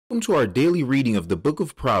Welcome to our daily reading of the book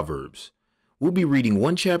of Proverbs. We'll be reading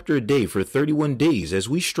one chapter a day for 31 days as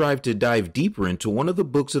we strive to dive deeper into one of the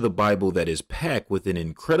books of the Bible that is packed with an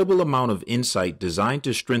incredible amount of insight designed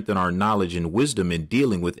to strengthen our knowledge and wisdom in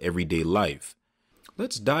dealing with everyday life.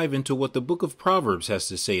 Let's dive into what the book of Proverbs has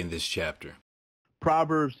to say in this chapter.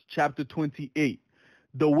 Proverbs chapter 28.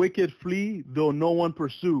 The wicked flee, though no one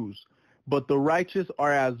pursues, but the righteous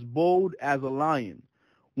are as bold as a lion.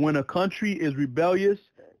 When a country is rebellious,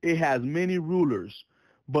 it has many rulers,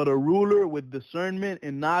 but a ruler with discernment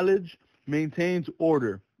and knowledge maintains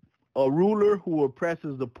order. A ruler who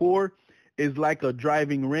oppresses the poor is like a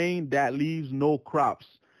driving rain that leaves no crops.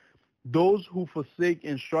 Those who forsake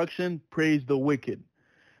instruction praise the wicked,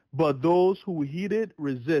 but those who heed it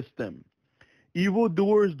resist them.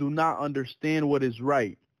 Evildoers do not understand what is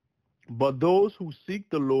right, but those who seek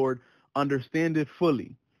the Lord understand it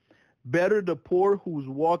fully. Better the poor whose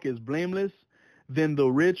walk is blameless than the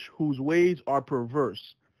rich whose ways are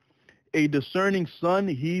perverse. A discerning son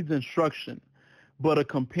heeds instruction, but a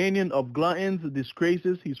companion of gluttons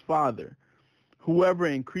disgraces his father. Whoever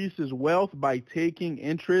increases wealth by taking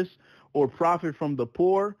interest or profit from the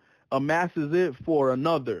poor amasses it for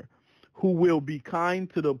another, who will be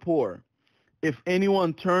kind to the poor. If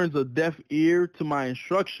anyone turns a deaf ear to my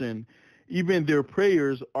instruction, even their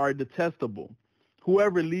prayers are detestable.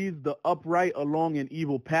 Whoever leads the upright along an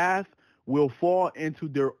evil path will fall into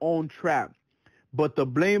their own trap, but the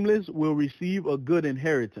blameless will receive a good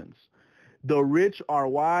inheritance. The rich are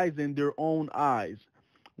wise in their own eyes.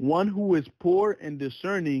 One who is poor and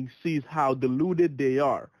discerning sees how deluded they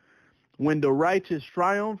are. When the righteous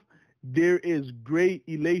triumph, there is great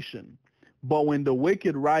elation. But when the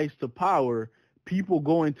wicked rise to power, people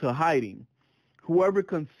go into hiding. Whoever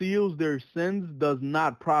conceals their sins does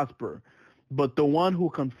not prosper, but the one who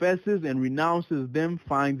confesses and renounces them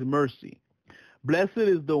finds mercy. Blessed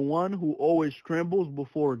is the one who always trembles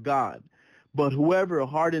before God, but whoever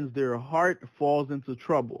hardens their heart falls into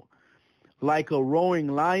trouble. Like a roaring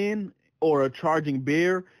lion or a charging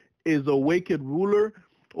bear is a wicked ruler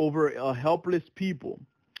over a helpless people.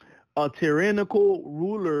 A tyrannical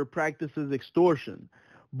ruler practices extortion,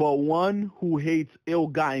 but one who hates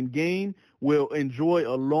ill-gotten gain will enjoy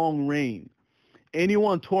a long reign.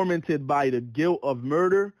 Anyone tormented by the guilt of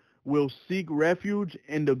murder will seek refuge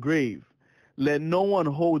in the grave. Let no one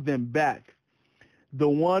hold them back. The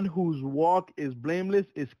one whose walk is blameless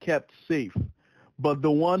is kept safe, but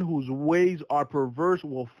the one whose ways are perverse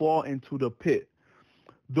will fall into the pit.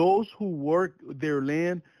 Those who work their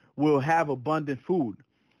land will have abundant food,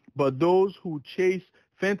 but those who chase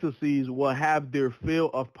fantasies will have their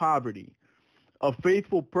fill of poverty. A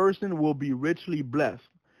faithful person will be richly blessed,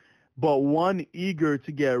 but one eager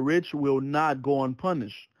to get rich will not go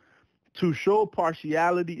unpunished. To show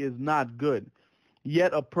partiality is not good,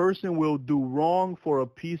 yet a person will do wrong for a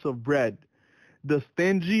piece of bread. The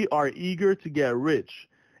stingy are eager to get rich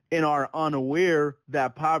and are unaware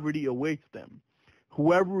that poverty awaits them.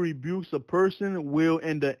 Whoever rebukes a person will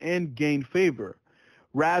in the end gain favor,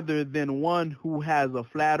 rather than one who has a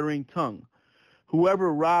flattering tongue.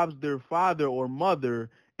 Whoever robs their father or mother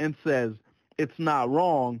and says, "It's not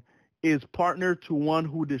wrong," is partner to one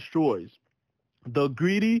who destroys. The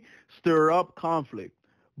greedy stir up conflict,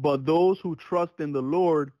 but those who trust in the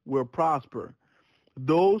Lord will prosper.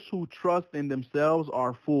 Those who trust in themselves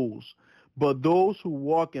are fools, but those who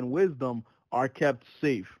walk in wisdom are kept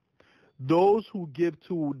safe. Those who give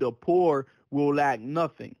to the poor will lack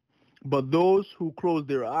nothing, but those who close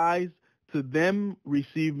their eyes to them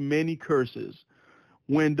receive many curses.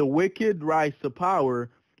 When the wicked rise to power,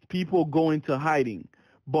 people go into hiding,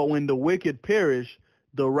 but when the wicked perish,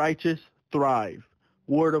 the righteous thrive.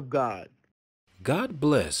 Word of God. God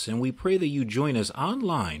bless, and we pray that you join us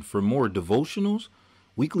online for more devotionals,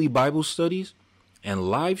 weekly Bible studies, and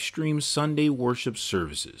live stream Sunday worship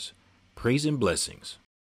services. Praise and blessings.